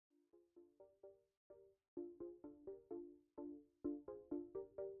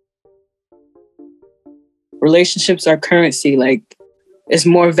relationships are currency. Like, it's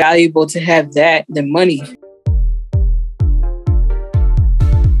more valuable to have that than money.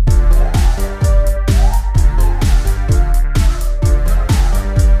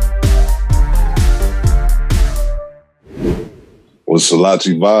 Well,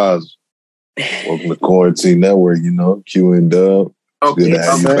 Solachi Voz, welcome to Quarantine Network, QNW. Okay, good to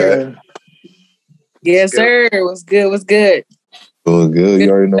have you back. Yes, sir. What's good? What's good? Doing good.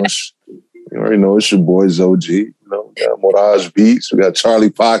 You already know it's your boy OG. We got Moraj Beats. We got Charlie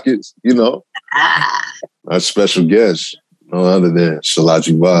Pockets. Our special guest, no other than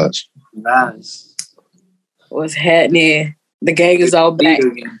Solachi Voz. Nice. What's happening? The gang is all back.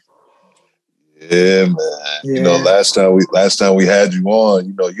 Yeah, man. Yeah. Last time we had you on,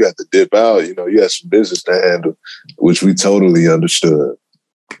 you had to dip out. You had some business to handle, which we totally understood.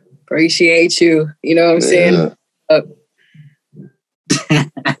 Appreciate you. You know what I'm saying?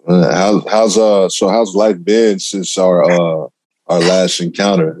 How's life been since our last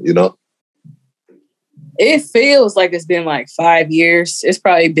encounter? It feels like it's been like 5 years. It's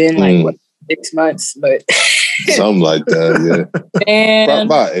probably been like 6 months, but something like that. Yeah, and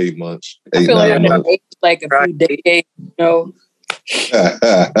about 8 months. I feel like 9 months. Like a few decades.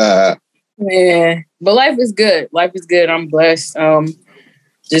 Yeah, but life is good. Life is good. I'm blessed.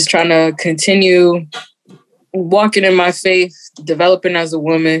 Just trying to continue walking in my faith, developing as a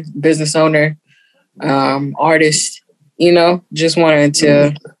woman, business owner, artist, just wanted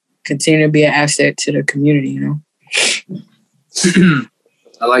to continue to be an asset to the community,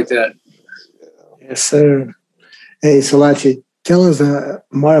 I like that. Yes, sir. Hey, Solachi, tell us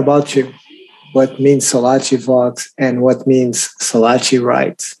more about you. What means Solachi Voz and what means Solachi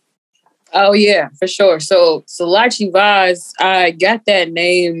Writes? Oh, yeah, for sure. So Solachi Voz, I got that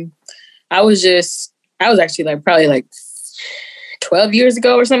name. I was actually probably 12 years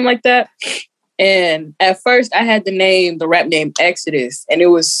ago or something like that. And at first I had the rap name Exodus, and it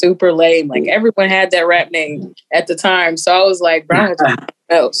was super lame. Like, everyone had that rap name at the time. So I was like, bro, I have to do something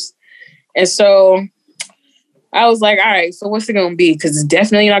else. And so I was like, all right, so what's it going to be? Because it's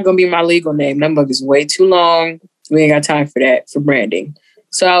definitely not going to be my legal name. That book is way too long. We ain't got time for that, for branding.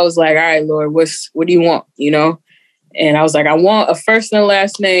 So I was like, all right, Lord, what do you want? And I was like, I want a first and a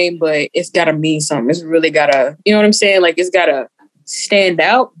last name, but it's got to mean something. It's really got to, you know what I'm saying? Like, it's got to stand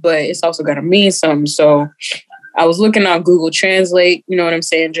out, but it's also got to mean something. So I was looking on Google Translate, you know what I'm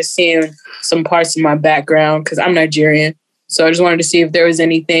saying? Just seeing some parts of my background, because I'm Nigerian. So I just wanted to see if there was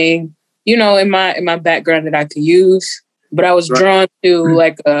anything, in my background that I could use. But I was drawn to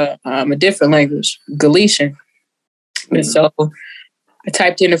a different language, Galician. And so I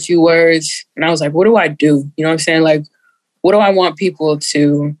typed in a few words and I was like, what do I do? You know what I'm saying? Like, what do I want people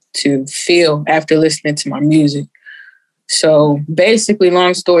to feel after listening to my music? So basically,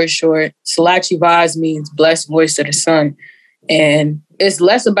 long story short, Solachi Voz means blessed voice of the sun. And it's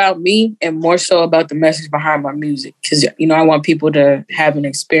less about me and more so about the message behind my music. Because, I want people to have an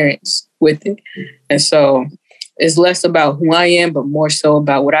experience with it. And so it's less about who I am, but more so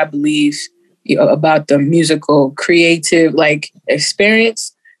about what I believe about the musical creative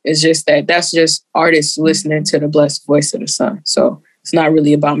experience. Is just that's just artists listening to the blessed voice of the sun. So it's not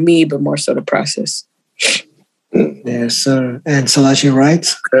really about me, but more so the process. Yes, sir. And Solachi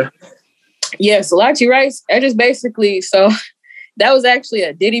Writes? Okay. Yeah, Solachi Writes. I just basically, so that was actually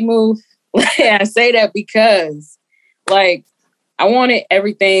a Diddy move. I say that because I wanted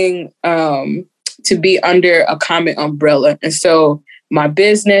everything to be under a common umbrella. And so my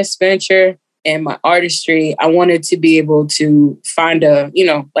business venture and my artistry, I wanted to be able to find a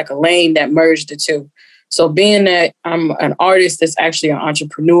lane that merged the two. So being that I'm an artist that's actually an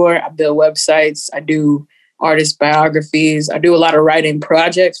entrepreneur, I build websites, I do artist biographies, I do a lot of writing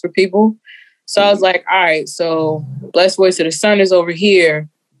projects for people. So I was like, all right, so Blessed Voice of the Sun is over here.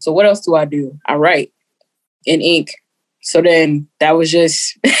 So what else do? I write in ink. So then that was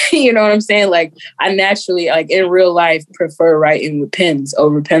just, you know what I'm saying? I naturally, in real life, prefer writing with pens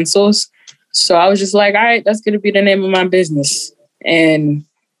over pencils. So I was just like, all right, that's going to be the name of my business. And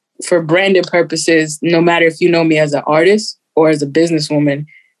for branding purposes, no matter if you know me as an artist or as a businesswoman,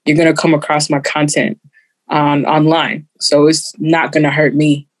 you're going to come across my content online. So it's not going to hurt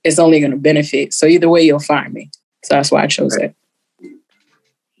me. It's only going to benefit. So either way, you'll find me. So that's why I chose that.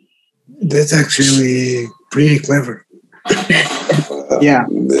 That's actually pretty clever. Yeah.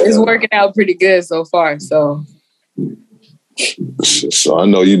 It's working out pretty good so far. So I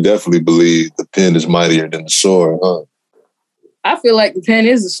know you definitely believe the pen is mightier than the sword, huh? I feel like the pen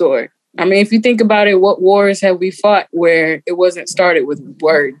is the sword. I mean, if you think about it, what wars have we fought where it wasn't started with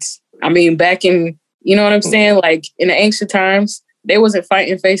words? I mean, back in, you know what I'm saying? In the ancient times, they wasn't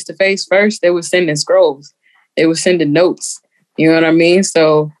fighting face to face first. They were sending scrolls. they were sending notes. You know what I mean?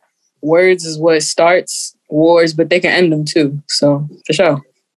 So words is what starts wars, but they can end them too. So for sure.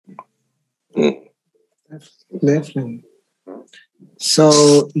 Definitely.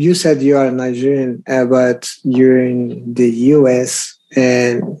 So you said you are Nigerian, but you're in the US,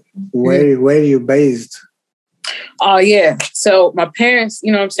 and where are you based? Oh yeah. So my parents,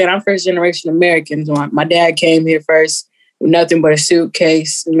 you know what I'm saying? I'm first generation American. So my dad came here first with nothing but a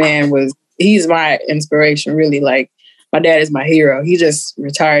suitcase. Man, he's my inspiration, really. Like, my dad is my hero. He just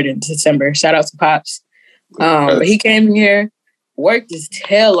retired in December. Shout out to Pops. But he came here, worked his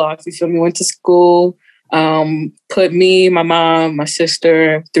tail off. You feel me? Went to school, put me, my mom, my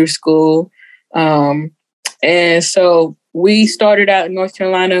sister through school. And so we started out in North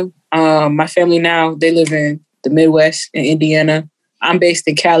Carolina. My family now, they live in the Midwest in Indiana. I'm based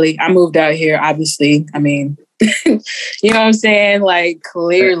in Cali. I moved out here, obviously. I mean, you know what I'm saying? Like,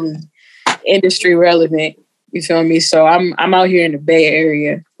 clearly industry relevant. You feel me? So I'm out here in the Bay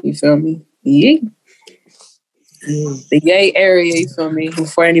Area. You feel me? Yeah. The Yay area, you feel me?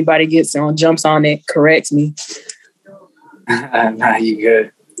 Before anybody jumps on it, corrects me. Nah, you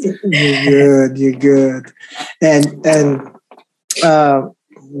good. You're good. And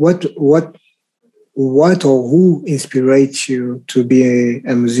what or who inspires you to be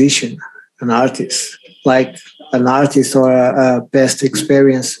a musician, an artist? Like an artist or a past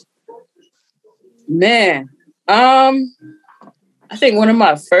experience? Man, I think one of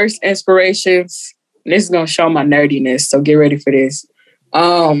my first inspirations, and this is gonna show my nerdiness, so get ready for this.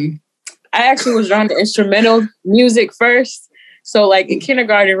 I actually was drawn to instrumental music first. So like in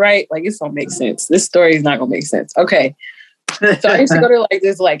kindergarten, right? Like, it's gonna make sense. This story is not gonna make sense. Okay. So I used to go to like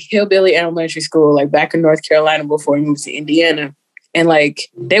this like hillbilly elementary school, like back in North Carolina before we moved to Indiana. And like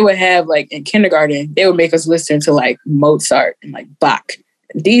they would have like in kindergarten, they would make us listen to like Mozart and like Bach.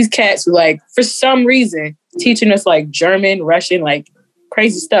 These cats were like, for some reason, teaching us like German, Russian, like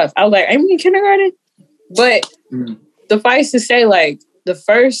crazy stuff. I was like, ain't we in kindergarten? But suffice to say, like, the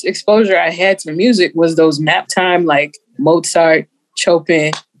first exposure I had to music was those nap time, like Mozart,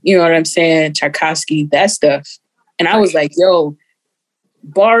 Chopin, you know what I'm saying? Tchaikovsky, that stuff. And I was like, yo,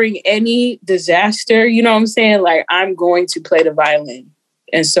 barring any disaster, you know what I'm saying? Like, I'm going to play the violin.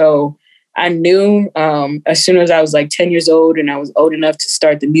 And so I knew as soon as I was like 10 years old and I was old enough to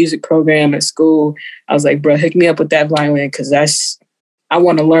start the music program at school, I was like, bro, hook me up with that violin because I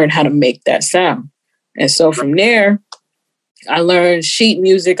want to learn how to make that sound. And so from there, I learned sheet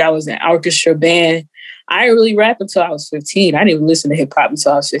music. I was in an orchestra band. I didn't really rap until I was 15. I didn't even listen to hip hop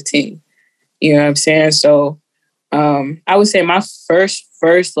until I was 15. You know what I'm saying? So I would say my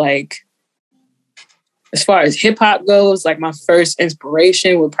first, like, as far as hip hop goes, like my first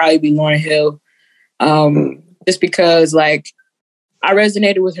inspiration would probably be Lauryn Hill. Just because like I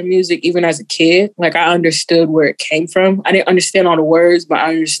resonated with her music even as a kid. Like I understood where it came from. I didn't understand all the words, but I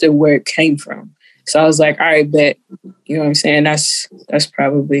understood where it came from. So I was like, all right, bet. You know what I'm saying? That's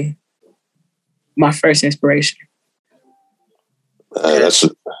probably my first inspiration. That's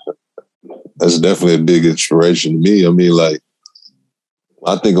definitely a big inspiration to me. I mean, like,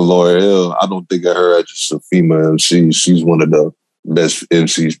 I think of Lauryn Hill. I don't think of her as just a female MC. She's one of the best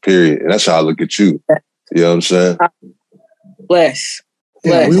MCs, period. And that's how I look at you. You know what I'm saying? Bless.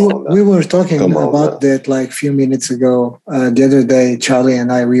 Yeah, we were talking about that like a few minutes ago. The other day, Charlie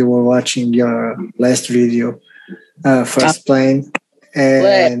and we were watching your last video, First Plane,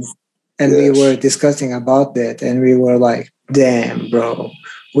 and we were discussing about that, and we were like, damn, bro,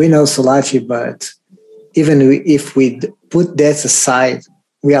 we know Solachi, but even if we put that aside,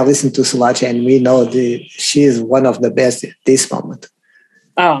 we are listening to Solachi and we know she is one of the best at this moment.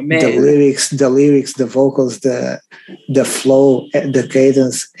 Oh man. The lyrics, the vocals, the flow, the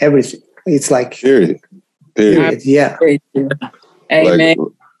cadence, everything. It's like period. Yeah. Hey, like, man.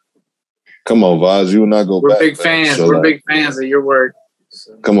 Come on, Vaz, you and I go back. We're big fans. So, we're big fans of your work.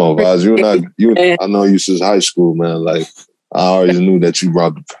 So. Come on, Vaz, I know you since high school, man. Like I always knew that you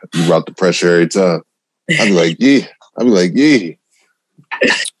brought the pressure every time. I'd be like, yeah.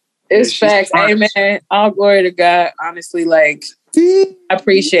 It's facts. Hey, man, all glory to God. Honestly, like, I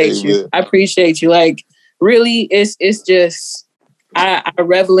appreciate you. I appreciate you. Like, really, it's just, I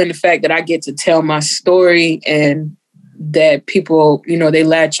revel in the fact that I get to tell my story and that people, you know, they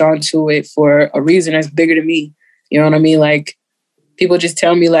latch onto it for a reason that's bigger than me. You know what I mean? Like, people just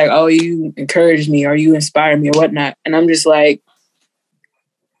tell me like, oh, you encourage me or you inspire me or whatnot. And I'm just like,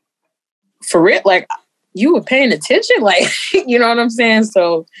 for real, like, you were paying attention, like, you know what I'm saying?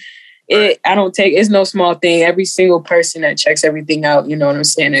 So it's no small thing. Every single person that checks everything out, you know what I'm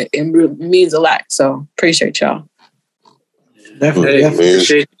saying? It means a lot. So appreciate y'all. Definitely.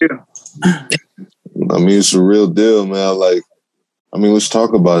 Appreciate you. I mean, it's a real deal, man. Like, I mean, let's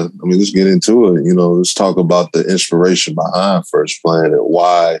talk about it. I mean, let's get into it. You know, let's talk about the inspiration behind First Plane and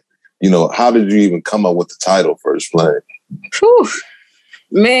why, you know, how did you even come up with the title First Plane? Whew.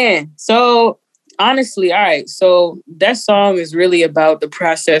 Man, so honestly, all right. So that song is really about the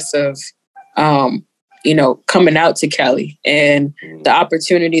process of, you know, coming out to Cali and the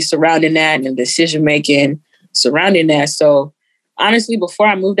opportunity surrounding that and the decision-making surrounding that. So honestly, before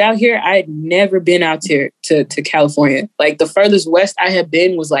I moved out here, I had never been out here to California. Like the furthest west I had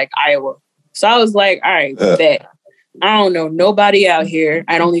been was like Iowa. So I was like, all right, bet. I don't know nobody out here.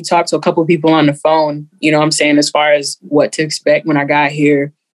 I'd only talked to a couple people on the phone, you know what I'm saying, as far as what to expect when I got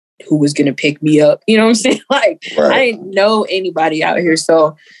here, who was going to pick me up. You know what I'm saying? Like, right. I didn't know anybody out here.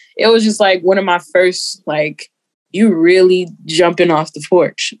 So it was just like one of my first, like, you really jumping off the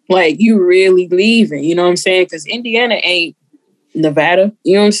porch. Like, you really leaving, you know what I'm saying? Because Indiana ain't Nevada,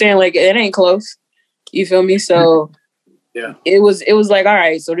 you know what I'm saying? Like, it ain't close. You feel me? So yeah, it was like, all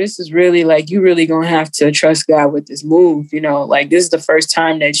right, so this is really like, you really gonna have to trust God with this move, you know? Like, this is the first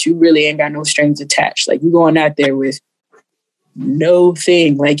time that you really ain't got no strings attached. Like, you going out there with no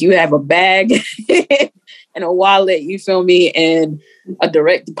thing. Like, you have a bag and a wallet, you feel me? And a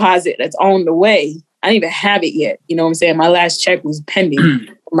direct deposit that's on the way. I didn't even have it yet. You know what I'm saying? My last check was pending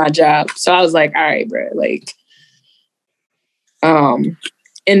for my job. So I was like, all right, bro, like,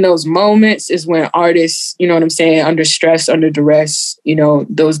 in those moments is when artists, you know what I'm saying, under stress, under duress, you know,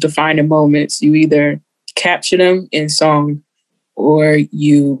 those defining moments, you either capture them in song or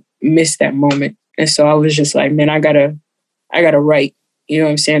you miss that moment. And so I was just like, man, I gotta write, you know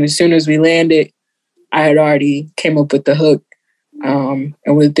what I'm saying? As soon as we landed, I had already came up with the hook. And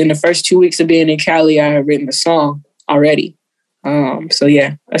within the first 2 weeks of being in Cali, I had written a song already. So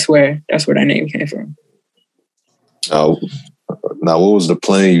yeah, that's where that name came from. Now, what was the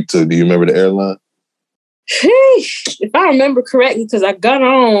plane you took? Do you remember the airline? If I remember correctly, because I got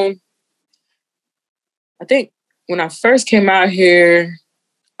on, I think when I first came out here,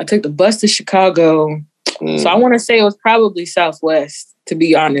 I took the bus to Chicago. So I want to say it was probably Southwest, to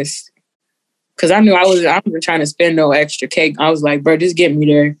be honest. Because I knew I wasn't trying to spend no extra cake. I was like, bro, just get me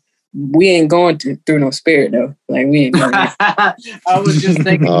there. We ain't going through no Spirit, though. Like, we ain't going I was just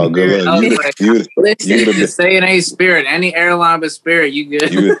thinking Spirit. I was like, just say it ain't Spirit. Any airline but Spirit, you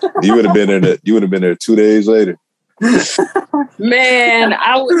good. You would have been there. You would have been there 2 days later. Man,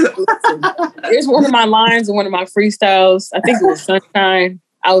 it's one of my lines and one of my freestyles. I think it was Sunshine.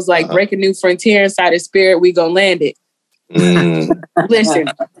 I was like, break a new frontier inside of Spirit. We gonna land it. Listen,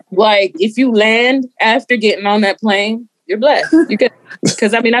 like, if you land after getting on that plane, you're blessed. You could,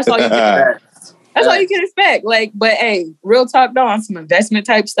 because I mean, that's all you can expect. That's all you can expect. Like, but hey, real talk though, on some investment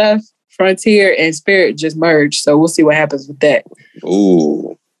type stuff, Frontier and Spirit just merged. So we'll see what happens with that.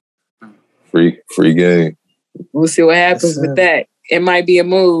 Ooh, free game. We'll see what happens with that. It might be a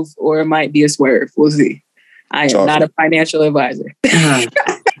move or it might be a swerve. We'll see. I am not a financial advisor.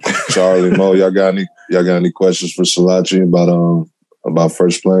 Charlie, Mo, y'all got any questions for Solachi about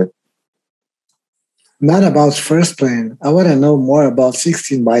First Plane? Not about First Plane. I want to know more about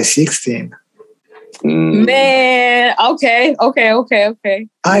 16 by 16. Man, okay. I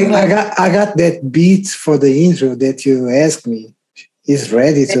got that beat for the intro that you asked me. It's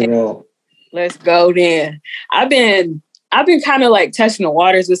ready to roll. Let's go then. I've been kind of like touching the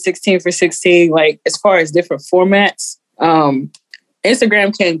waters with 16 for 16, like as far as different formats.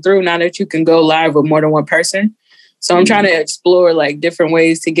 Instagram came through now that you can go live with more than one person. So I'm trying to explore like different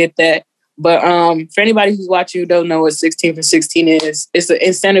ways to get that. But for anybody who's watching who don't know what 16 for 16 is, it's an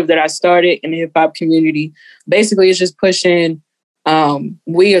incentive that I started in the hip hop community. Basically, it's just pushing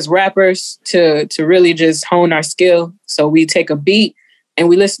we as rappers to really just hone our skill. So we take a beat and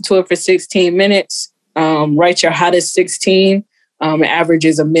we listen to it for 16 minutes, write your hottest 16. It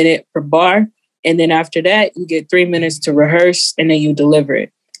averages a minute per bar. And then after that, you get 3 minutes to rehearse and then you deliver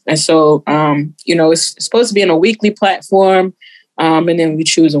it. And so, it's supposed to be on a weekly platform. And then we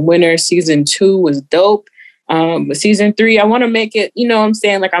choose a winner. Season 2 was dope. But season 3, I want to make it, you know what I'm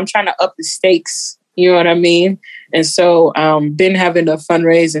saying? Like, I'm trying to up the stakes. You know what I mean? And so been having to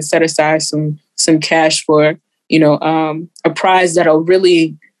fundraise and set aside some cash for, a prize that'll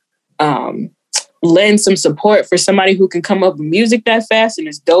really lend some support for somebody who can come up with music that fast and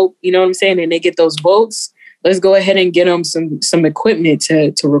it's dope. You know what I'm saying? And they get those votes. Let's go ahead and get them some equipment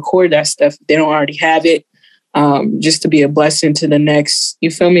to record that stuff if they don't already have it. Just to be a blessing to the next,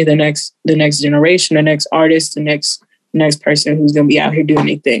 you feel me? The next generation, the next artist, the next person who's going to be out here doing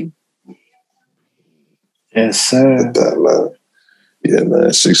anything. Yes, sir. Yeah,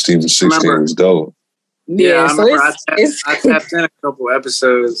 man. 16 to 16 was dope. Yeah, I remember I tapped in a couple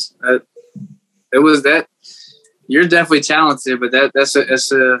episodes. It was that. You're definitely talented, but that's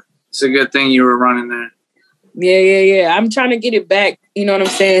a good thing you were running there. Yeah. I'm trying to get it back, you know what I'm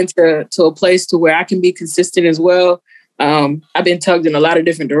saying, to a place to where I can be consistent as well. I've been tugged in a lot of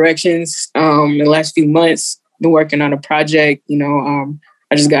different directions in the last few months. Been working on a project,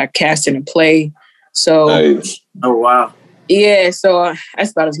 I just got cast in a play. So, nice. Oh, wow. Yeah, so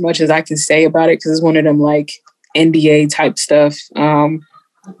that's about as much as I can say about it because it's one of them like NDA type stuff.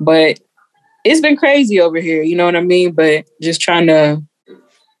 But it's been crazy over here, you know what I mean? But just trying to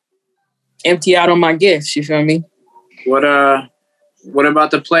empty out on my gifts, you feel me? What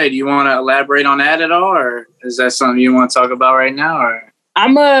about the play? Do you want to elaborate on that at all, or is that something you want to talk about right now? Or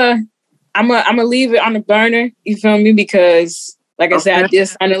I'm a leave it on the burner, you feel me? Because like I said, I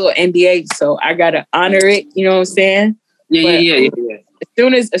just signed a little NDA, so I gotta honor it, you know what I'm saying? Yeah.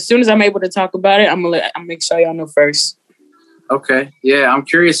 As soon as I'm able to talk about it, I'm make sure y'all know first. Okay. Yeah, I'm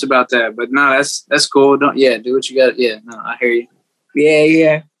curious about that. But no, that's cool. Do what you got. Yeah, no, I hear you.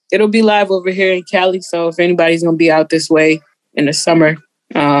 Yeah. It'll be live over here in Cali. So if anybody's gonna be out this way in the summer,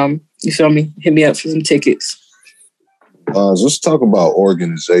 you feel me? Hit me up for some tickets. Let's talk about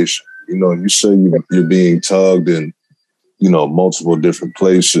organization. You say you're being tugged in, multiple different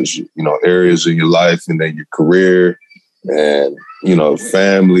places, areas in your life and then your career and,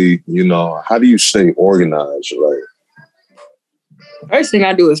 family, how do you stay organized, right? First thing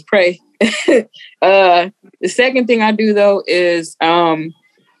I do is pray. The second thing I do, though, is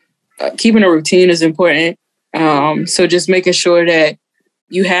keeping a routine is important. So just making sure that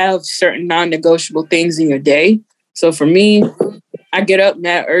you have certain non-negotiable things in your day. So for me, I get up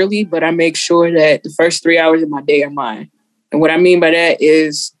that early, but I make sure that the first 3 hours of my day are mine. And what I mean by that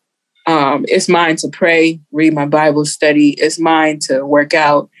is it's mine to pray, read my Bible, study. It's mine to work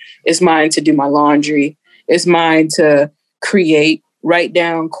out. It's mine to do my laundry. It's mine to create, write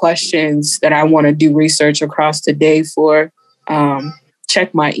down questions that I want to do research across the day for,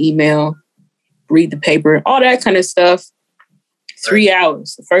 check my email, read the paper, all that kind of stuff. 3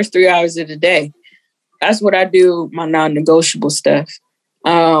 hours, the first 3 hours of the day. That's what I do, my non-negotiable stuff.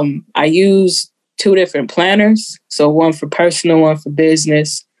 I use 2 different planners. So one for personal, one for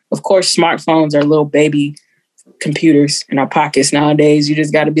business. Of course, smartphones are little baby computers in our pockets nowadays. You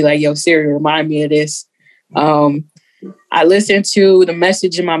just got to be like, yo, Siri, remind me of this. I listen to the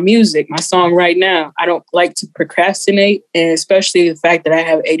message in my music, my song right now. I don't like to procrastinate. And especially the fact that I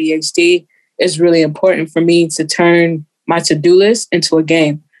have ADHD, it's really important for me to turn my to-do list into a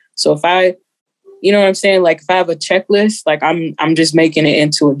game. So if I, you know what I'm saying? Like if I have a checklist, like I'm just making it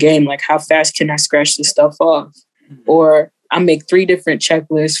into a game. Like how fast can I scratch this stuff off? Or I make 3 different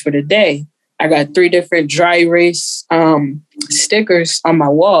checklists for the day. I got 3 different dry erase stickers on my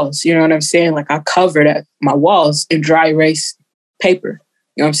walls. You know what I'm saying? Like I covered my walls in dry erase paper.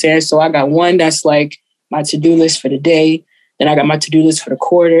 You know what I'm saying? So I got one that's like my to-do list for the day. Then I got my to-do list for the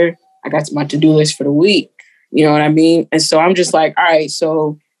quarter. I got my to-do list for the week. You know what I mean? And so I'm just like, all right,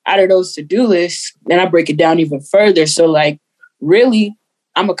 so out of those to-do lists, then I break it down even further. So like really,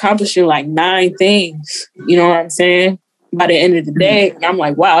 I'm accomplishing like 9 things. You know what I'm saying? By the end of the day, and I'm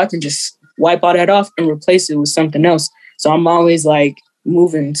like, wow, I can just wipe all that off and replace it with something else. So I'm always like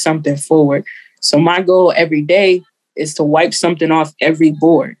moving something forward. So my goal every day is to wipe something off every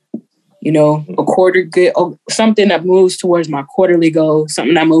board. A quarter good, something that moves towards my quarterly goal,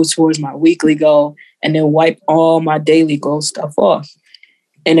 something that moves towards my weekly goal, and then wipe all my daily goal stuff off.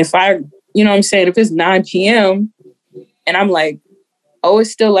 And if I, you know what I'm saying, if it's 9 p.m. and I'm like, oh,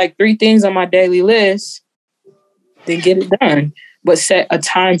 it's still like 3 things on my daily list, then get it done. But set a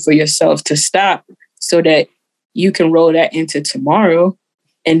time for yourself to stop so that you can roll that into tomorrow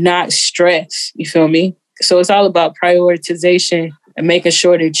and not stress. You feel me? So it's all about prioritization and making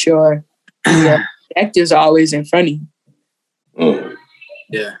sure that your objectives are always in front of you.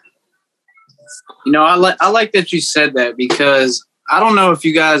 Yeah. I like that you said that because I don't know if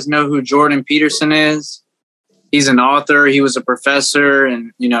you guys know who Jordan Peterson is. He's an author. He was a professor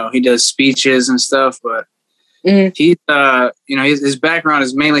and, he does speeches and stuff, but he's, his background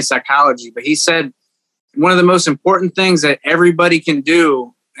is mainly psychology, but he said one of the most important things that everybody can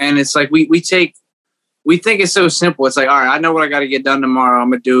do. And it's like, we think it's so simple. It's like, all right, I know what I got to get done tomorrow. I'm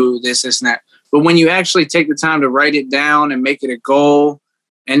going to do this, and that. But when you actually take the time to write it down and make it a goal,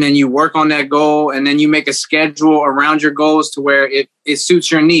 and then you work on that goal, and then you make a schedule around your goals to where it suits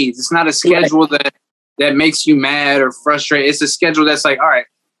your needs. It's not a schedule that makes you mad or frustrated. It's a schedule that's like, all right,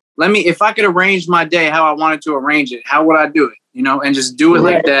 if I could arrange my day how I wanted to arrange it, how would I do it? And just do it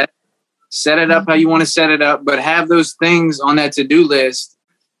like that. Set it up how you want to set it up, but have those things on that to-do list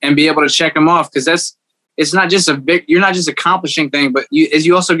and be able to check them off. Because it's not just you're not just accomplishing things, but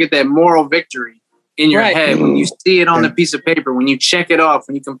you also get that moral victory in your head, when you see it on the piece of paper, when you check it off,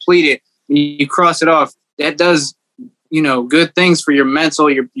 when you complete it, when you cross it off, that does, good things for your mental,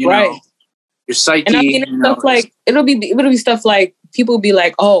 your psyche. And I mean, stuff like it'll be stuff like people will be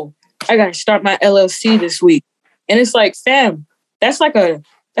like, "Oh, I gotta start my LLC this week," and it's like, fam, that's like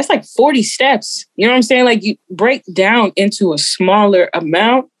 40 steps. You know what I'm saying? Like, you break down into a smaller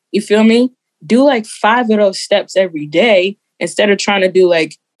amount. You feel me? Do like 5 of those steps every day instead of trying to do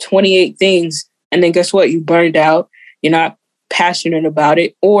like 28 things. And then guess what? You burned out. You're not passionate about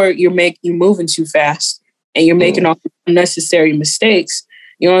it, or you're moving too fast and you're making all unnecessary mistakes.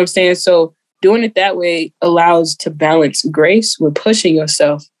 You know what I'm saying? So doing it that way allows to balance grace with pushing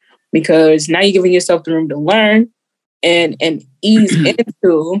yourself, because now you're giving yourself the room to learn and ease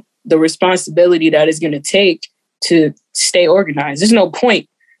into the responsibility that it's going to take to stay organized. There's no point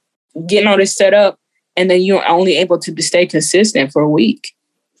getting all this set up and then you're only able to stay consistent for a week.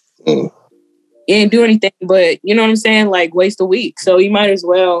 You ain't do anything but, you know what I'm saying, like waste a week. So you might as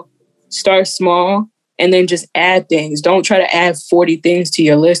well start small and then just add things. Don't try to add 40 things to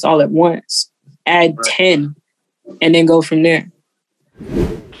your list all at once. Add 10 and then go from there.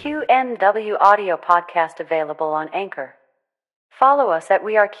 QNW audio podcast available on Anchor. Follow us at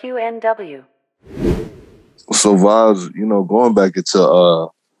weareQNW. So Voz, going back into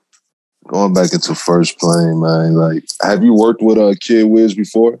First Plane, man. Like, have you worked with Kid Wiz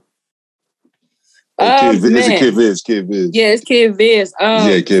before? Is it Kid Viz? Kid Viz. Yeah, it's Kid Viz.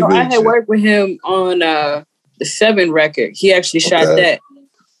 Kid Viz. I had worked with him on the 7 record. He actually shot that.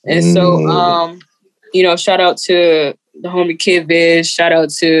 And so, shout out to the homie Kid Viz. Shout out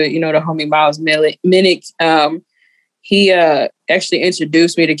to, the homie Miles Minnick. He actually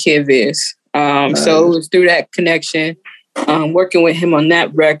introduced me to Kid Viz. Nice. So it was through that connection, working with him on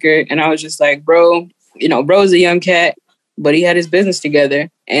that record. And I was just like, bro, bro's a young cat, but he had his business together.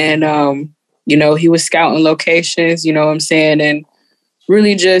 And, he was scouting locations, you know what I'm saying? And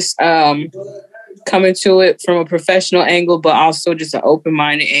really just coming to it from a professional angle, but also just an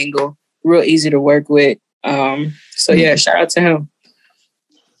open-minded angle. Real easy to work with. Shout out to him.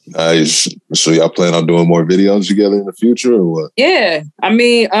 Nice. So y'all plan on doing more videos together in the future or what? Yeah. I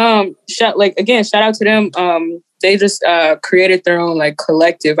mean, shout out to them. They just created their own like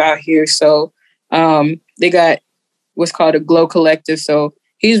collective out here. So they got what's called a Glow Collective. So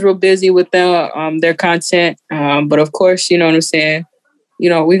he's real busy with their content. But of course, you know what I'm saying? We're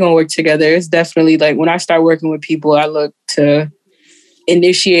going to work together. It's definitely like when I start working with people, I look to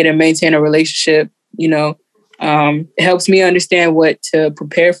initiate and maintain a relationship. It helps me understand what to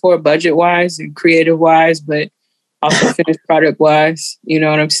prepare for budget-wise and creative-wise, but also finished product-wise. You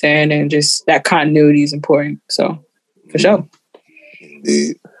know what I'm saying? And just that continuity is important. So, for sure.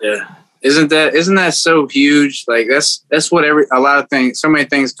 Indeed. Yeah. Isn't that so huge? Like that's what so many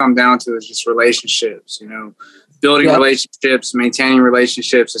things come down to is just relationships, building relationships, maintaining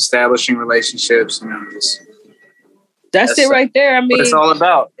relationships, establishing relationships, That's it right there. I mean, what it's all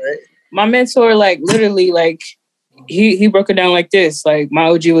about, right? My mentor, like literally, like he broke it down like this. Like my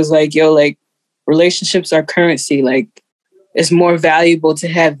OG was like, yo, like relationships are currency. Like it's more valuable to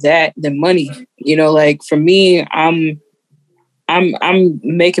have that than money. Like for me, I'm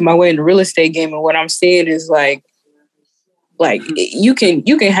making my way in the real estate game, and what I'm seeing is like you can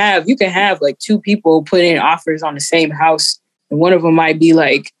have like 2 people put in offers on the same house, and one of them might be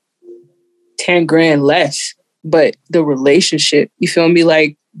like 10 grand less, but the relationship, you feel me?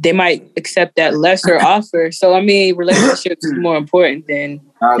 Like they might accept that lesser offer. So I mean, relationships is more important than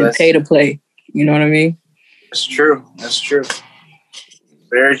pay to play. You know what I mean? That's true.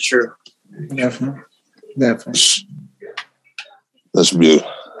 Very true. Definitely. That's beautiful.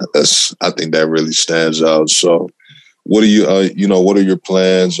 I think that really stands out. So what are you, what are your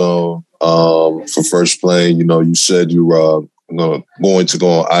plans on for First Plane? You said you were going to go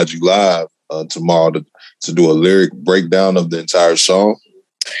on IG Live tomorrow to do a lyric breakdown of the entire song.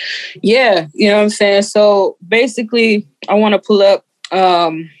 Yeah, you know what I'm saying? So basically, I want to pull up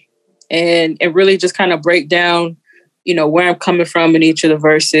and really just kind of break down, where I'm coming from in each of the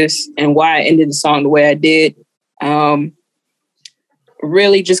verses and why I ended the song the way I did.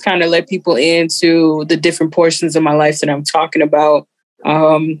 Really just kind of let people into the different portions of my life that I'm talking about.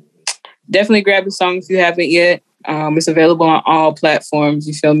 Definitely grab the song if you haven't yet. It's available on all platforms,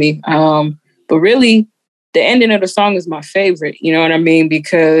 you feel me? But really, the ending of the song is my favorite, you know what I mean?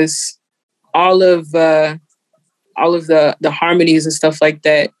 Because all of the harmonies and stuff like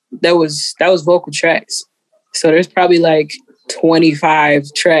that was vocal tracks. So there's probably like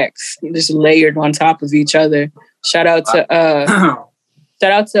 25 tracks just layered on top of each other. Shout out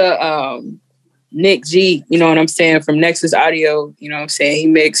to Nick G, you know what I'm saying, from Nexus Audio, you know what I'm saying? He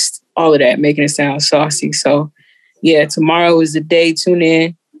mixed all of that, making it sound saucy. So yeah, tomorrow is the day. Tune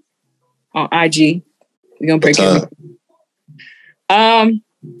in on IG. We're gonna break it.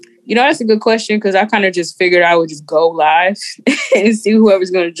 That's a good question because I kind of just figured I would just go live and see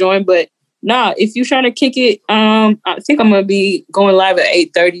whoever's gonna join. But nah, if you're trying to kick it, I think I'm gonna be going live at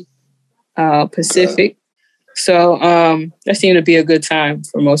 8:30 Pacific. So that seemed to be a good time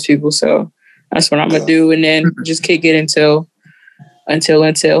for most people. So that's what I'm gonna do, and then just kick it until. Okay.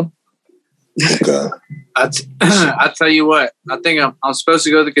 I tell you what, I think I'm supposed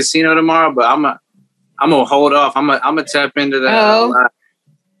to go to the casino tomorrow, but I'm gonna hold off. I'm gonna tap into that. Oh.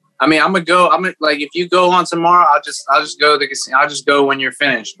 I mean, I'm gonna go. Like, if you go on tomorrow, I'll just go to the casino. I'll just go when you're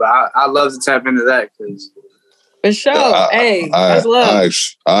finished. But I love to tap into that because. For sure. That's love.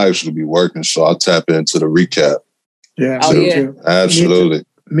 I actually be working, so I'll tap into the recap. Yeah. Oh, yeah. Absolutely.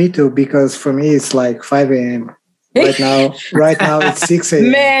 Me too, because for me it's like 5 a.m. Right now it's 6 a.m.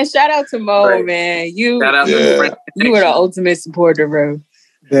 Man, shout out to Mo, man. You were the ultimate supporter, bro.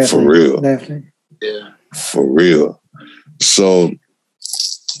 Definitely, for real. Definitely. Yeah. For real. So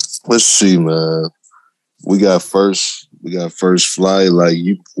let's see, man. We got first flight. Like,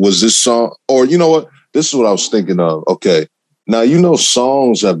 was this song, or you know what? This is what I was thinking of. Okay. Now,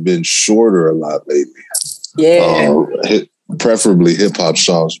 songs have been shorter a lot lately. Yeah. Preferably hip hop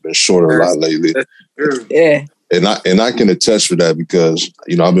songs have been shorter a lot lately. Yeah. And I can attest for that because,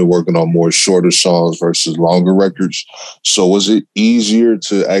 I've been working on more shorter songs versus longer records. So was it easier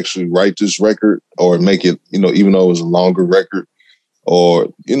to actually write this record or make it, even though it was a longer record? Or,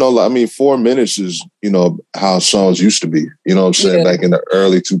 4 minutes is, how songs used to be, you know what I'm saying? Yeah. Back in the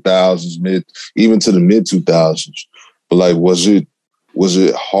early 2000s, even to the mid 2000s. But like, was it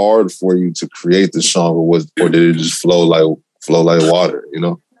hard for you to create the song or did it just flow like water,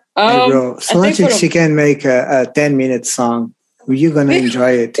 Hey bro, Solachi, she can make a 10-minute song. You're gonna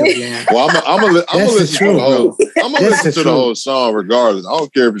enjoy it till the end. Well, I'm gonna listen to the whole song regardless. I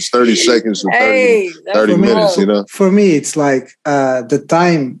don't care if it's 30 seconds or 30 minutes. For me, it's like the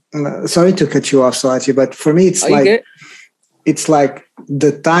time. Sorry to cut you off, Solachi, but for me, it's like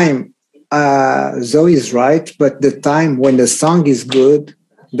the time. Zoe is right, but the time when the song is good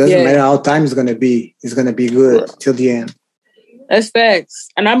doesn't matter how time is gonna be. It's gonna be good till the end. That's facts.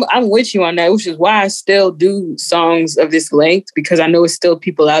 And I'm with you on that, which is why I still do songs of this length, because I know it's still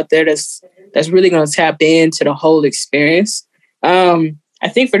people out there that's really going to tap into the whole experience. I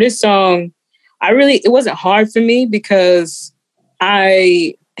think for this song, it wasn't hard for me because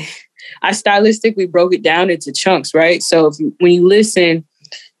I stylistically broke it down into chunks, right? So when you listen,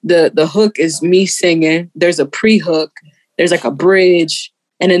 the hook is me singing. There's a pre-hook. There's like a bridge.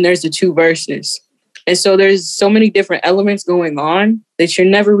 And then there's the 2 verses. And so there's so many different elements going on that you're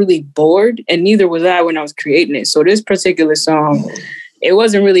never really bored. And neither was I when I was creating it. So this particular song, it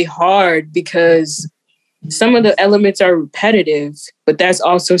wasn't really hard because some of the elements are repetitive, but that's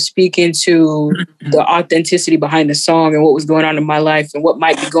also speaking to the authenticity behind the song and what was going on in my life and what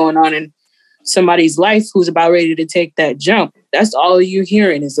might be going on in somebody's life who's about ready to take that jump. That's all you're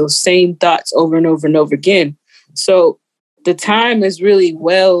hearing is those same thoughts over and over and over again. So the time is really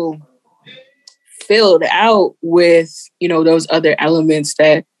well filled out with, those other elements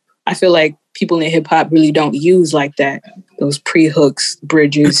that I feel like people in hip hop really don't use like that. Those pre-hooks,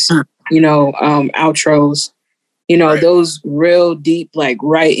 bridges, outros, those real deep, like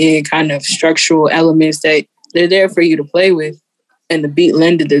write-in kind of structural elements that they're there for you to play with. And the beat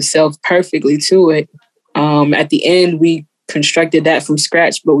lended itself perfectly to it. At the end, we constructed that from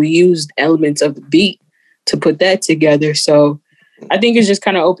scratch, but we used elements of the beat to put that together. So I think it's just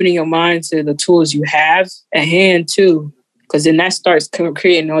kind of opening your mind to the tools you have at hand too, because then that starts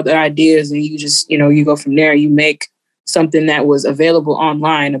creating other ideas and you just, you go from there. You make something that was available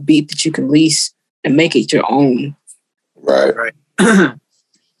online, a beat that you can lease and make it your own. Right.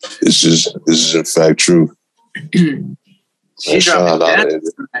 This is in fact true. She dropped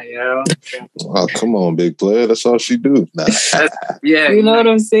Oh, come on, big player. That's all she do. Nah. You know what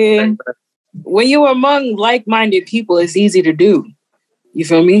I'm saying? When you're among like-minded people, it's easy to do. You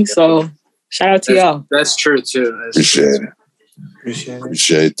feel me? So shout out to y'all. That's true too. Appreciate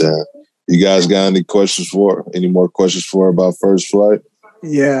that. You guys got any more questions for about First Flight?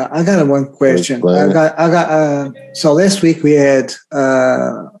 Yeah, I got one question. So last week we had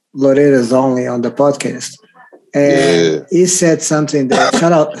Loretta's Only on the podcast. And he said something that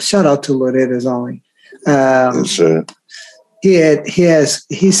shout out to Loretta's Only. Yes, sir.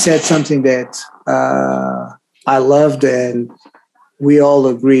 He said something that I loved, and we all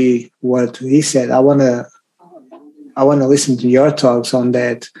agree what he said. I wanna listen to your talks on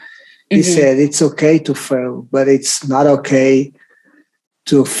that. He said it's okay to fail, but it's not okay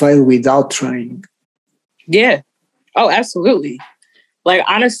to fail without trying. Yeah. Oh, absolutely. Like,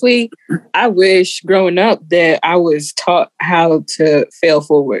 honestly, I wish growing up that I was taught how to fail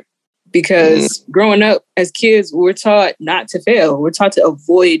forward, because growing up as kids, we're taught not to fail. We're taught to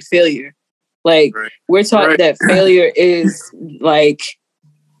avoid failure. Like, we're taught that failure is like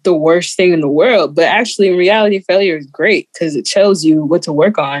the worst thing in the world. But actually, in reality, failure is great because it shows you what to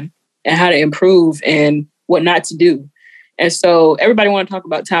work on and how to improve and what not to do. And so everybody want to talk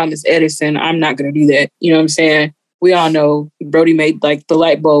about Thomas Edison. I'm not going to do that. You know what I'm saying? We all know Brody made like the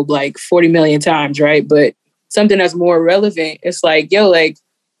light bulb like 40 million times, right? But something that's more relevant, it's like, yo, like,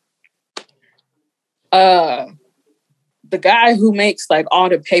 the guy who makes like all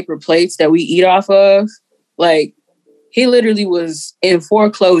the paper plates that we eat off of, like, he literally was in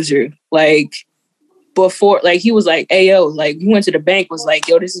foreclosure, like, before, like, he was like, ayo, like, he went to the bank, was like,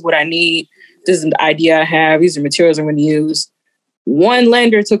 yo, this is what I need. This is the idea I have. These are materials I'm going to use. One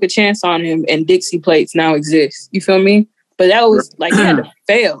lender took a chance on him and Dixie plates now exist. You feel me? But that was like, he had to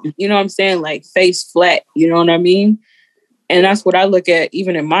fail. You know what I'm saying? Like, face flat. You know what I mean? And that's what I look at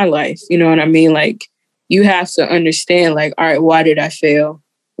even in my life. You know what I mean? Like, you have to understand, like, all right, why did I fail?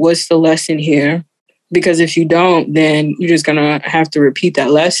 What's the lesson here? Because if you don't, then you're just going to have to repeat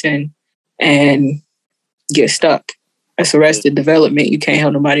that lesson and get stuck. That's arrested development. You can't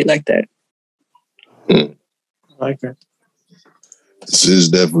help nobody like that. I like that. This is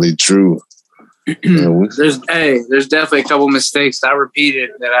definitely true. There's definitely a couple mistakes I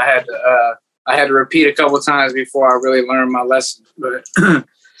repeated that I had to repeat a couple times before I really learned my lesson. But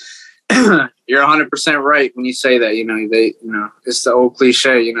you're 100% right when you say that. You know, it's the old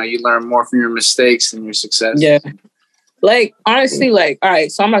cliche. You know, you learn more from your mistakes than your success. Yeah. Like, honestly, like, all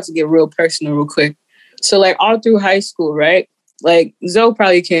right. So I'm about to get real personal, real quick. So, like, all through high school, right? Like, Zoe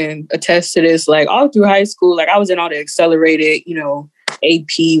probably can attest to this. Like, all through high school, like, I was in all the accelerated, you know,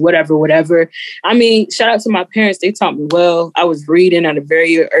 AP, whatever. I mean, shout out to my parents. They taught me well. I was reading at a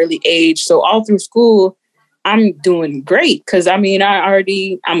very early age. So all through school, I'm doing great. Because, I mean,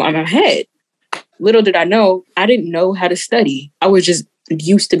 I'm ahead. Little did I know, I didn't know how to study. I was just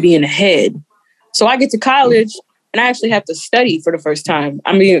used to being ahead. So I get to college and I actually have to study for the first time.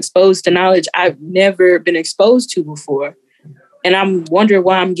 I'm being exposed to knowledge I've never been exposed to before. And I'm wondering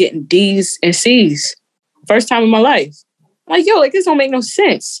why I'm getting D's and C's. First time in my life. I'm like, yo, like, this don't make no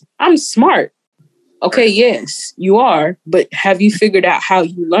sense. I'm smart. Okay, yes, you are. But have you figured out how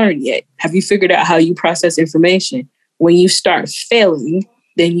you learn yet? Have you figured out how you process information? When you start failing,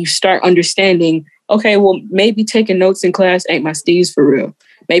 then you start understanding, okay, well, maybe taking notes in class ain't my steez for real.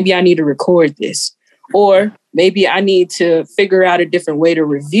 Maybe I need to record this. Or maybe I need to figure out a different way to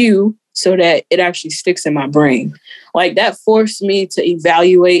review so that it actually sticks in my brain. Like, that forced me to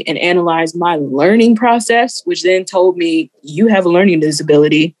evaluate and analyze my learning process, which then told me, you have a learning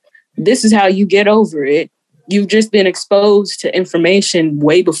disability. This is how you get over it. You've just been exposed to information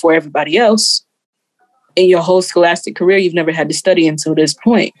way before everybody else. In your whole scholastic career, you've never had to study until this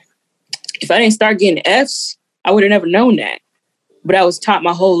point. If I didn't start getting Fs, I would have never known that. But I was taught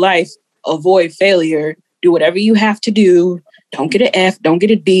my whole life, avoid failure, do whatever you have to do. Don't get an F, don't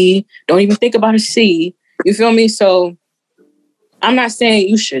get a D, don't even think about a C. You feel me? So I'm not saying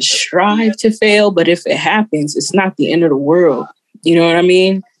you should strive to fail, but if it happens, it's not the end of the world. You know what I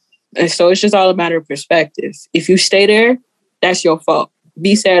mean? And so it's just all a matter of perspective. If you stay there, that's your fault.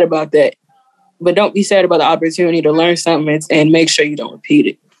 Be sad about that. But don't be sad about the opportunity to learn something and make sure you don't repeat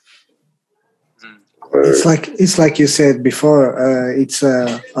it. It's like you said before, it's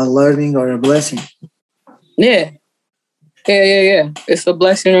a learning or a blessing. Yeah. It's a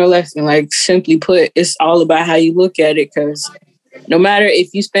blessing or a lesson. Like, simply put, it's all about how you look at it. Because no matter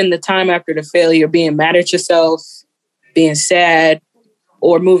if you spend the time after the failure being mad at yourself, being sad,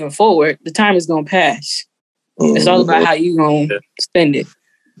 or moving forward, the time is going to pass. It's all about how you going to spend it.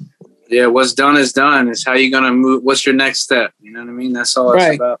 Yeah, what's done is done. It's how you're going to move. What's your next step? You know what I mean? That's all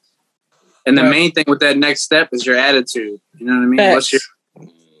it's about. And the main thing with that next step is your attitude. You know what I mean? Facts.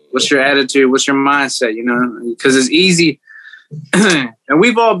 What's your attitude? What's your mindset? You know, because it's easy. And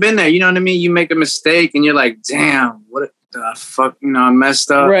we've all been there. You know what I mean? You make a mistake and you're like, damn, what the fuck? You know, I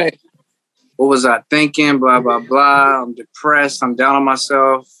messed up. Right. What was I thinking? Blah, blah, blah. I'm depressed. I'm down on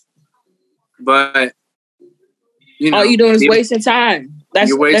myself. But, you know. All you doing is wasting time.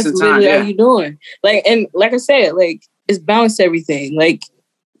 You're wasting time. All you doing. Like, and like I said, like, it's balance everything. Like,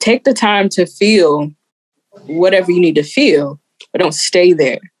 take the time to feel whatever you need to feel, but don't stay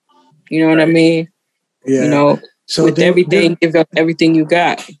there. You know what I mean? Yeah. You know, so with everything, give up everything you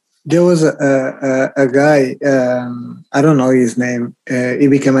got. There was a guy, I don't know his name. He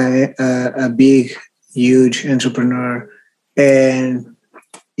became a big, huge entrepreneur. And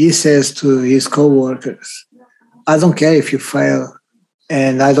he says to his coworkers, I don't care if you fail,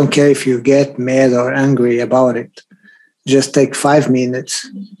 and I don't care if you get mad or angry about it. Just take 5 minutes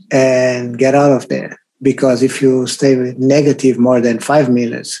and get out of there. Because if you stay negative more than 5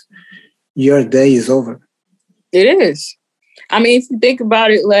 minutes, your day is over. It is. I mean, if you think about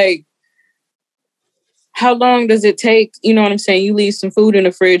it, like, how long does it take? You know what I'm saying? You leave some food in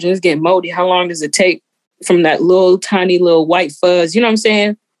the fridge and it's getting moldy. How long does it take from that little tiny little white fuzz? You know what I'm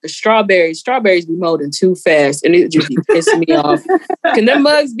saying? The strawberries be molding too fast, and it just be pissing me off. Can them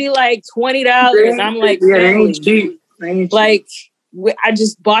mugs be like $20? I'm like, yeah, they ain't cheap. Like, I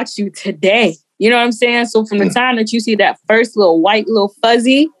just bought you today. You know what I'm saying? So from the time that you see that first little white little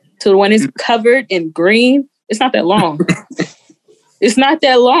fuzzy to when it's covered in green, it's not that long. It's not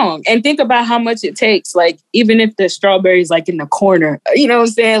that long. And think about how much it takes. Like, even if the strawberry's like in the corner, you know what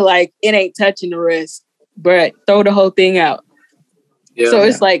I'm saying? Like, it ain't touching the rest, but throw the whole thing out. Yeah. So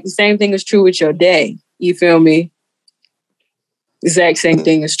it's like the same thing is true with your day. You feel me? Exact same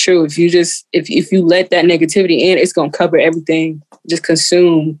thing is true. If you just, if you let that negativity in, it's going to cover everything, just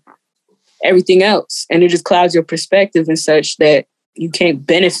consume everything else. And it just clouds your perspective and such that you can't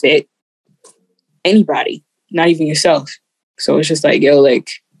benefit anybody, not even yourself. So it's just like, yo, like,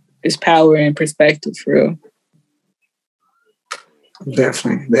 it's power and perspective for real.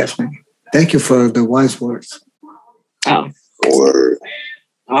 Definitely. Thank you for the wise words. Oh, Word.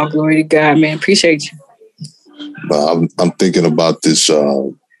 All glory to God, man. Appreciate you. I'm thinking about this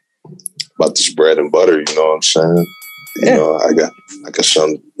bread and butter. You know what I'm saying? You know, I got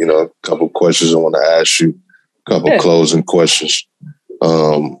some, you know, a couple questions I want to ask you. A couple closing questions.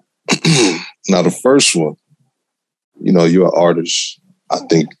 Now the first one, you know, you're an artist. I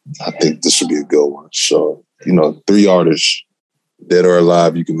think this would be a good one. So, you know, 3 artists, dead or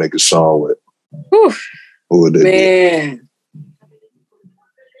alive, you can make a song with. Whew. Who would it be?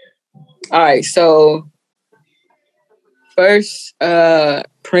 All right, so first,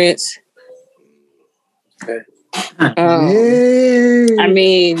 Prince. Okay. I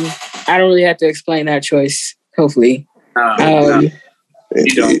mean, I don't really have to explain that choice, hopefully. No,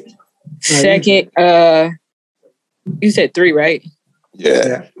 you don't. Second, you said 3, right?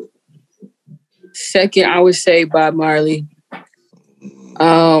 Yeah. Second, I would say Bob Marley.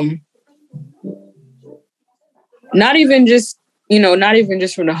 Not even just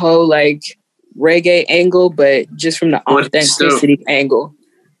from the whole like reggae angle, but just from the authenticity angle.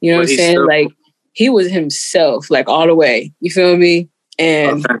 You know what I'm saying? Like, he was himself, like, all the way. You feel me?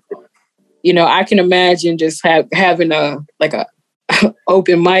 And you know, I can imagine just having a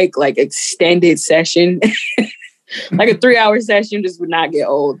open mic, like, extended session. Like a 3-hour session just would not get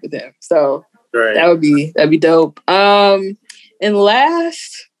old with him. So that'd be dope. And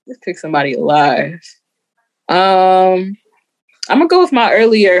last, let's pick somebody alive. I'm gonna go with my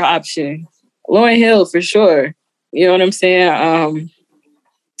earlier option, Lauryn Hill, for sure. You know what I'm saying?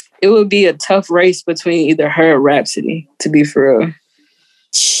 It would be a tough race between either her or Rhapsody, to be for real.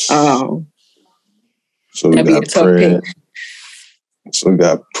 So we got Prince. So we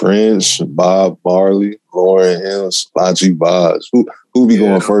got Prince, Bob Marley, Lauryn Hill, Solachi Voz. Who be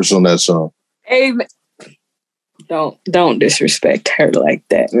going first on that song? Hey, don't disrespect her like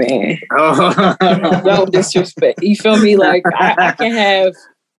that, man. Don't disrespect. You feel me? Like, I can have.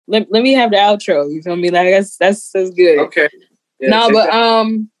 Let me have the outro. You feel me? Like, that's good. Okay. Yeah, no, but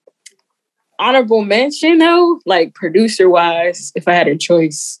honorable mention though, like, producer wise, if I had a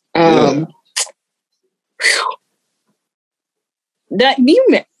choice, that you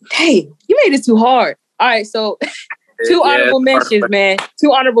made it too hard. All right, so 2 honorable mentions, man.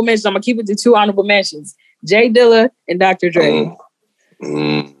 2 honorable mentions. I'm gonna keep it to 2 honorable mentions. Jay Dilla and Dr. Dre.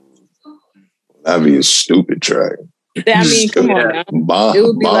 That'd be a stupid track. I mean, come on now. It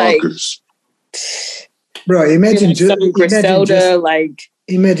would be bonkers. Like, bro, imagine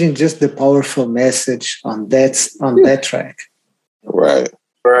just the powerful message on that track. Right.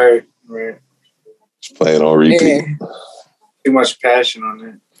 It's playing on repeat. Yeah. Too much passion on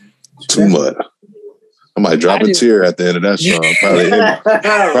it. Too much. I might drop a tear at the end of that song.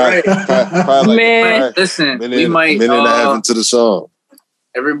 Probably. Man, listen, we might minute and a half into the song.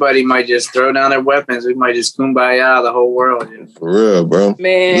 Everybody might just throw down their weapons. We might just kumbaya the whole world. You know? For real, bro.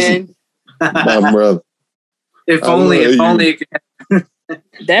 Man, my brother. If only it could happen.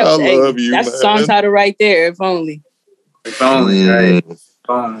 That's the song title right there. If only. If only, right? If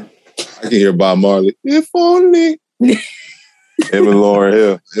only. I can hear Bob Marley. If only. Him and Lauryn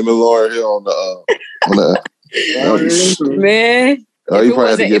Hill on the man.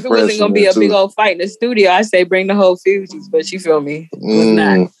 If it wasn't gonna be a big old fight in the studio, I say bring the whole Fugees, but you feel me? It's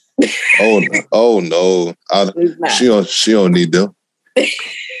not. Oh no! She don't need them.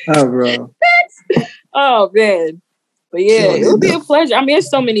 Oh, bro. Oh, man. But yeah, it would be a pleasure. I mean, there's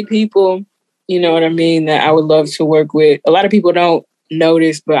so many people, you know what I mean, that I would love to work with. A lot of people don't know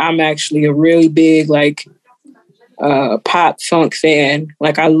this, but I'm actually a really big, like, pop funk fan.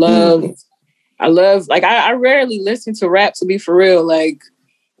 Like, I rarely listen to rap, to be for real. Like,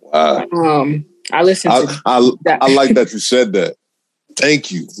 I listen to that. I like that you said that.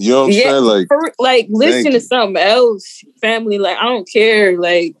 Thank you. You know what I'm saying? Like listen to something else, family. Like, I don't care.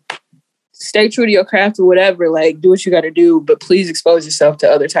 Like, stay true to your craft or whatever. Like, do what you got to do, but please expose yourself to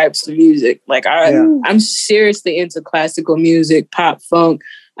other types of music. Like, I'm seriously into classical music, pop, funk.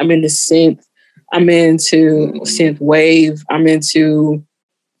 I'm into synth. I'm into synth wave. I'm into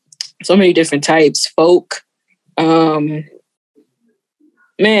so many different types. Folk. Man,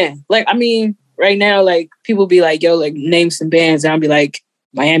 like, I mean, right now, like, people be like, yo, like, name some bands. And I'll be like,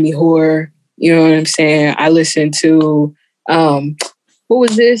 Miami Horror. You know what I'm saying? I listen to, what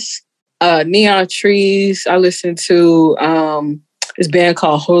was this? Neon Trees. I listen to this band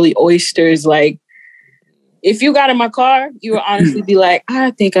called Holy Oysters. Like, if you got in my car, you would honestly be like,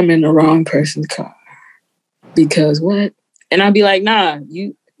 I think I'm in the wrong person's car. Because what? And I'd be like, nah,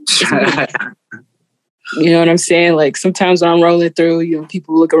 you know what I'm saying? Like, sometimes when I'm rolling through, you know,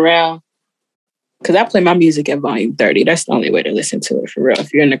 people look around. Because I play my music at volume 30. That's the only way to listen to it, for real.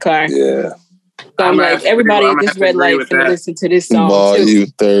 If you're in the car. Yeah. So I'm like, everybody at this red light can listen to this song volume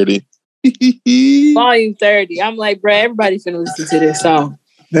too. 30. Volume 30. I'm like, bro, everybody's gonna listen to this song.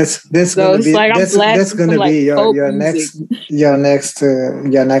 That's gonna be like, that's gonna be your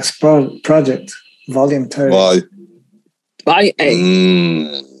next project, volume 30. Volume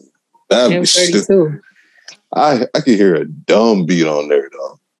 8. That'd be 32. I can hear a dumb beat on there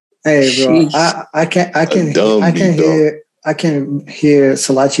though. Hey, bro, I can hear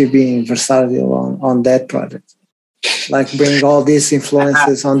Solachi being versatile on that project. Like, bring all these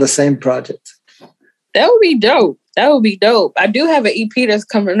influences on the same project. That would be dope. I do have an EP that's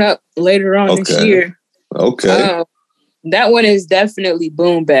coming up later on this year. Okay. That one is definitely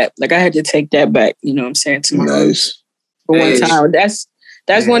boom bap. Like, I had to take that back, you know what I'm saying, to my roots for one time. That's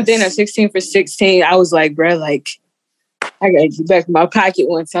one thing at 16 for 16. I was like, bro, like, I gotta get back in my pocket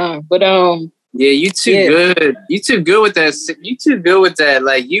one time. But yeah, you too good. You too good with that. You too good with that.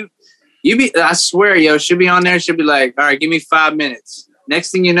 Like, you be. I swear, yo, she'll be on there. She'll be like, all right, give me 5 minutes.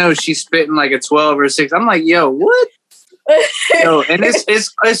 Next thing you know, she's spitting like a 12 or 6. I'm like, yo, what? Yo, and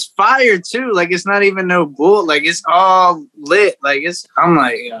it's fire too. Like, it's not even no bull. Like, it's all lit. Like, I'm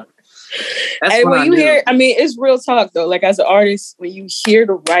like, yeah. Hey, when you hear, I mean, it's real talk though. Like, as an artist, when you hear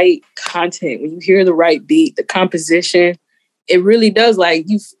the right content, when you hear the right beat, the composition, it really does, like,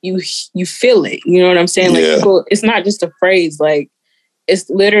 you feel it. You know what I'm saying? Like, people, it's not just a phrase. Like, it's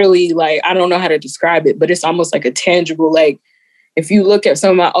literally, like, I don't know how to describe it, but it's almost like a tangible, like, if you look at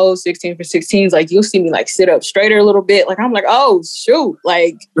some of my old 16 for 16s, like, you'll see me like sit up straighter a little bit. Like, I'm like, oh shoot,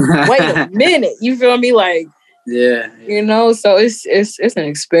 like, wait a minute. You feel me? Like, yeah. You know, so it's an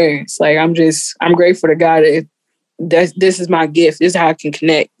experience. Like, I'm grateful to God that this is my gift. This is how I can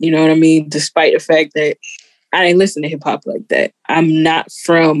connect. You know what I mean? Despite the fact that I didn't listen to hip hop like that. I'm not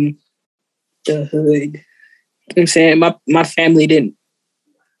from the hood. You know what I'm saying? My family didn't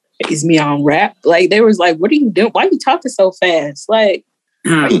raise me on rap. Like, they was like, what are you doing? Why are you talking so fast? Like,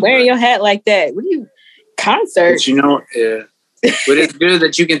 why are you wearing your hat like that? What are you, concert? But, you know, yeah. But it's good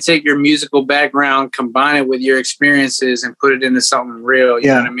that you can take your musical background, combine it with your experiences, and put it into something real. You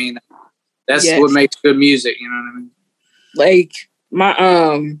know what I mean? That's what makes good music. You know what I mean? Like,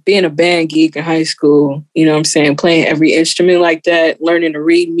 my being a band geek in high school, you know what I'm saying, playing every instrument like that, learning to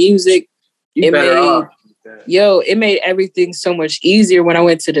read music, it made everything so much easier when I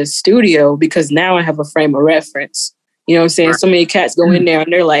went to the studio, because now I have a frame of reference. You know what I'm saying? So many cats go in there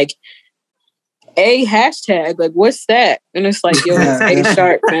and they're like, a hashtag, like, what's that? And it's like, yo, it's A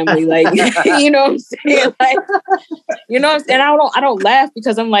sharp family. Like, you know what I'm saying? Like, you know what I'm saying? I don't laugh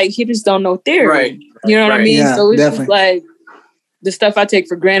because I'm like, he just don't know theory. Right. You know what I mean? Yeah, so it's definitely. just like the stuff I take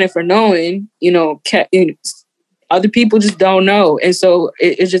for granted for knowing, you know, other people just don't know. And so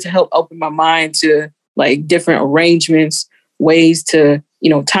it just helped open my mind to, like, different arrangements, ways to, you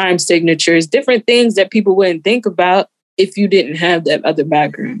know, time signatures, different things that people wouldn't think about if you didn't have that other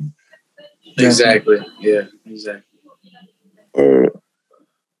background. Exactly. Yeah, exactly.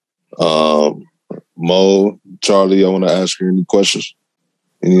 Mo, Charlie, I want to ask you any questions.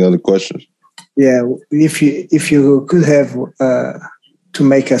 Any other questions? Yeah, if you could have to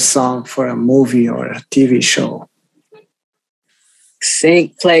make a song for a movie or a TV show.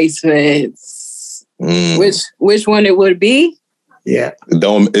 Sync placements. Which one it would be? Yeah. It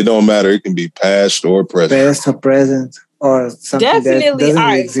don't matter. It can be past or present. Past or present. or something definitely, that doesn't all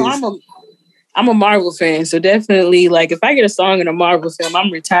right, exist? so I'm a Marvel fan, so definitely, like, if I get a song in a Marvel film,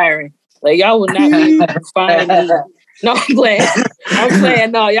 I'm retiring. Like, y'all will not be able to find me. No, I'm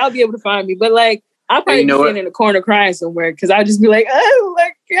playing. No, y'all be able to find me. But, like, I'll probably be sitting in the corner crying somewhere because I'll just be like, oh,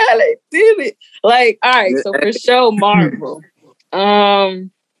 my God, I did it. Like, all right, so for sure, Marvel.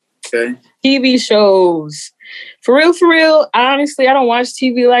 Okay. TV shows. For real, honestly, I don't watch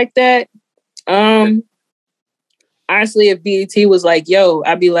TV like that. Honestly, if BET was like, yo,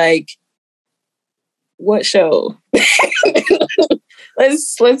 I'd be like, what show?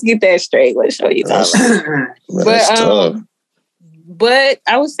 let's get that straight. What show you talking about? But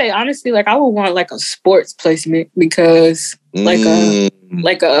I would say honestly, like I would want like a sports placement because like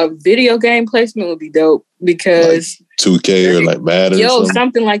a video game placement would be dope because like 2K or like Madden or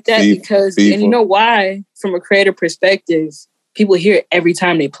something like that. Because FIFA. And you know why? From a creator perspective, people hear it every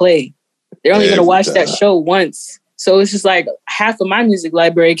time they play. They're only gonna watch that show once. So it's just like half of my music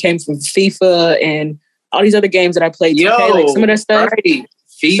library came from FIFA and all these other games that I played. 2K, like some of that stuff. Right.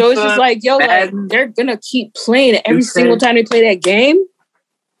 FIFA, so it's just like, like they're gonna keep playing it every single time they play that game.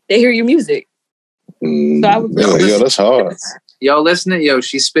 They hear your music. So I would that's hard. Yo, listening,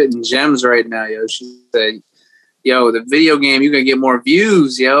 she's spitting gems right now. She said, the video game, you gonna get more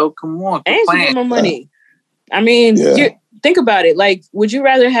views. Come on, and you get more money. I mean, think about it. Like, would you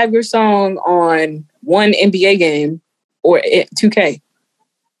rather have your song on one NBA game or 2K?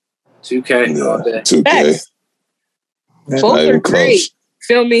 2K all day. 2K. Both are great.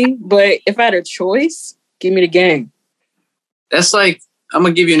 Feel me? But if I had a choice, give me the game. That's like, I'm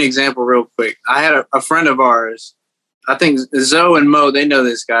going to give you an example real quick. I had a friend of ours, I think Zoe and Mo, they know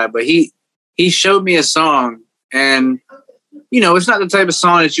this guy, but he showed me a song and, it's not the type of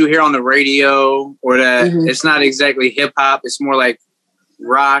song that you hear on the radio or that it's not exactly hip hop. It's more like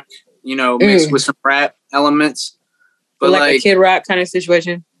rock, mixed with some rap elements. But like a Kid Rock kind of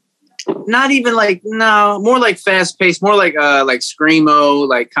situation. Not even like more like fast paced, more like screamo,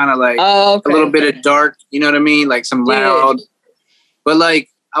 like kind of like a little bit of dark. You know what I mean? Like some loud. Yeah. But like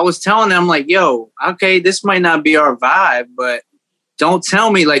I was telling them, like, yo, okay, this might not be our vibe, but don't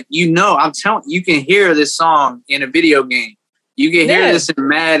tell me like I'm telling you can hear this song in a video game. You can hear this in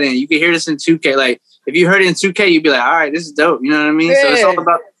Madden. You can hear this in 2K. Like if you heard it in 2K, you'd be like, all right, this is dope. You know what I mean? Yeah. So it's all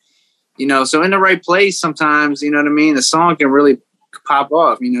about so in the right place. Sometimes you know what I mean. The song can really pop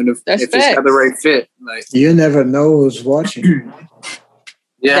off, if it's got the right fit. Like you never know who's watching.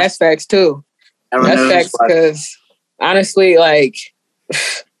 Yeah, that's facts too. That's facts because honestly, like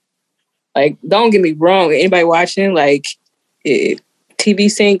don't get me wrong. Anybody watching, like TV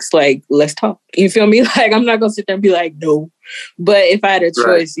syncs, like let's talk. You feel me? Like I'm not gonna sit there and be like no. But if I had a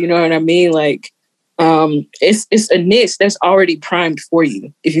choice, you know what I mean? Like it's a niche that's already primed for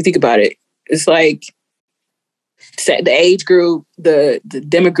you. If you think about it, it's like. The age group, the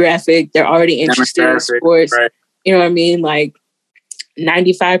demographic, they're already interested in sports. Right. You know what I mean? Like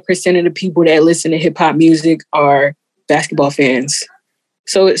 95% of the people that listen to hip hop music are basketball fans.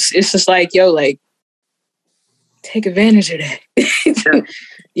 So it's just like, like take advantage of that.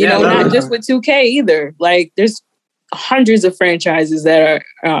 Not just with 2K either. Like there's hundreds of franchises that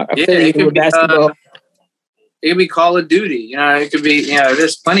are affiliated with basketball. It could be Call of Duty. It could be,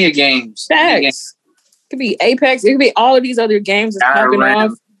 there's plenty of games. Facts. It could be Apex. It could be all of these other games that's popping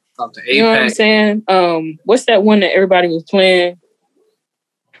off. You know what I'm saying? What's that one that everybody was playing?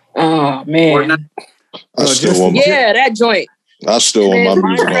 Oh man, that joint. I still want my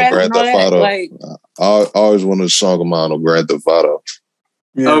music on Grand Theft Auto. Like, I always wanted a song of mine on Grand Theft Auto.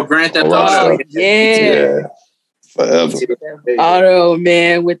 Yeah. Oh, Grand Theft Auto. Yeah. Forever. Auto,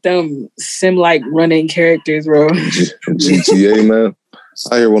 man, with them sim-like running characters, bro. GTA, man.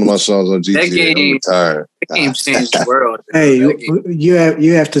 I hear one of my songs on GTA. That game, I'm tired. That game changed the world. Hey,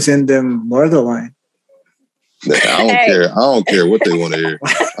 you have to send them Borderline. I don't care. I don't care what they want to hear.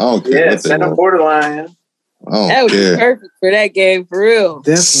 I don't care what they send them Borderline. I don't that would care. be perfect for that game, for real.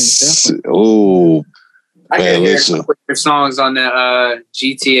 Definitely. Oh, I can hear your songs on the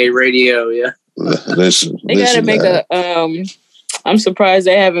GTA radio. Yeah. Listen, they gotta make a. I'm surprised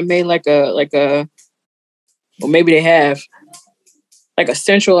they haven't made like a. Well, maybe they have. Like a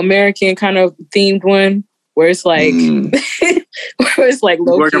Central American kind of themed one where it's like where it's like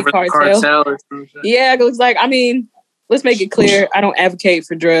low-key cartel. Or yeah, it looks like, I mean, let's make it clear, I don't advocate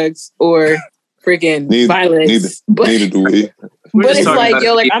for drugs or freaking violence. Neither do we. But it's like,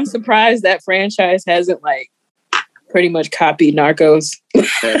 like I'm surprised that franchise hasn't like pretty much copied Narcos.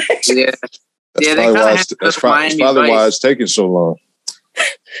 Yeah. That's probably why it's taking so long.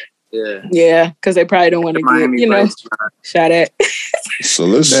 Yeah, because they probably don't want to get, shot at. So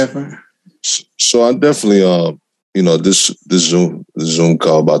listen. So I definitely this Zoom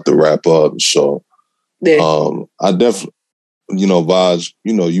call about to wrap up. So, I definitely, Voz,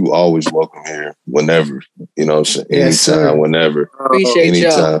 you always welcome here whenever, anytime, Yes, whenever, Appreciate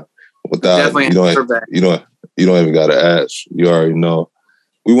anytime. y'all. Without you don't even gotta ask. You already know.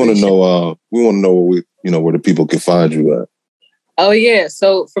 We want to know. We want to know where the people can find you at. Oh yeah.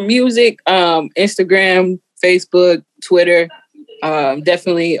 So for music, Instagram, Facebook, Twitter,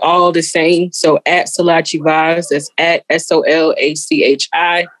 definitely all the same. So at Solachi Voz, that's at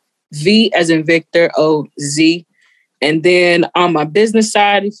SOLACHI V as in Victor OZ. And then on my business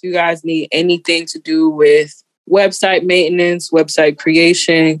side, if you guys need anything to do with website maintenance, website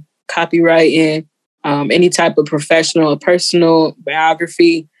creation, copywriting, any type of professional or personal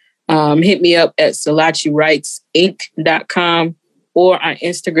biography, hit me up at SolachiWritesInc.com or on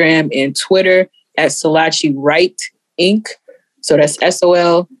Instagram and Twitter at SolachiWrite Inc. So that's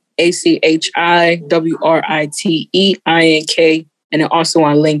SOLACHIWRITEINK. And then also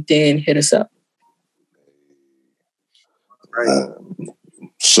on LinkedIn, hit us up.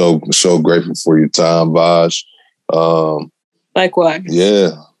 So grateful for your time, Voz. Likewise.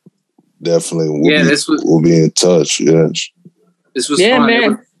 Yeah, definitely. We'll be in touch. Yes. This was fun.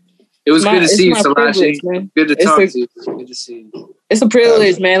 Man. It was good to see you, Solachi. Good to talk to you. Good to see you. It's a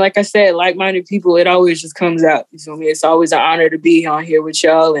privilege, man. Like I said, like-minded people, it always just comes out. You feel me? It's always an honor to be on here with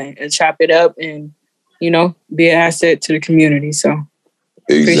y'all and chop it up and, be an asset to the community. So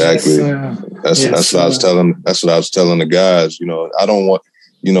exactly. That's what I was telling. That's what I was telling the guys. I don't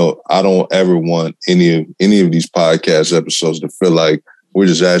ever want any of these podcast episodes to feel like we're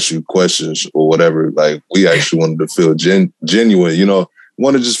just asking you questions or whatever. Like we actually wanted to feel genuine.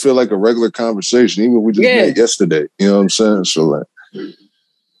 Want to just feel like a regular conversation, even if we just met yesterday. You know what I'm saying? So like,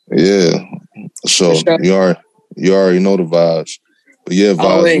 yeah. So sure. you already know the vibes. But yeah,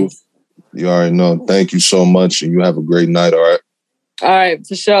 vibes. You already know. Thank you so much, and you have a great night. All right. All right,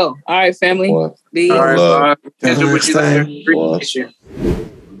 for sure. All right, family. Be all right, with you later.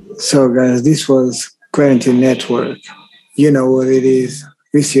 So, guys, this was Quarantine Network. You know what it is.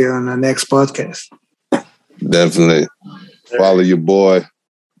 We see you on the next podcast. Definitely. Follow your boy,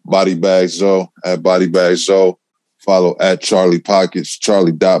 Body Bag Zoe, at Body Bag Zoe. Follow at Charlie Pockets,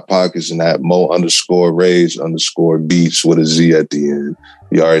 Charlie.Pockets, and at Mo_Rays_Beats with a Z at the end.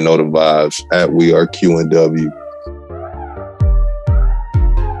 You already know the vibes. At weareQNW.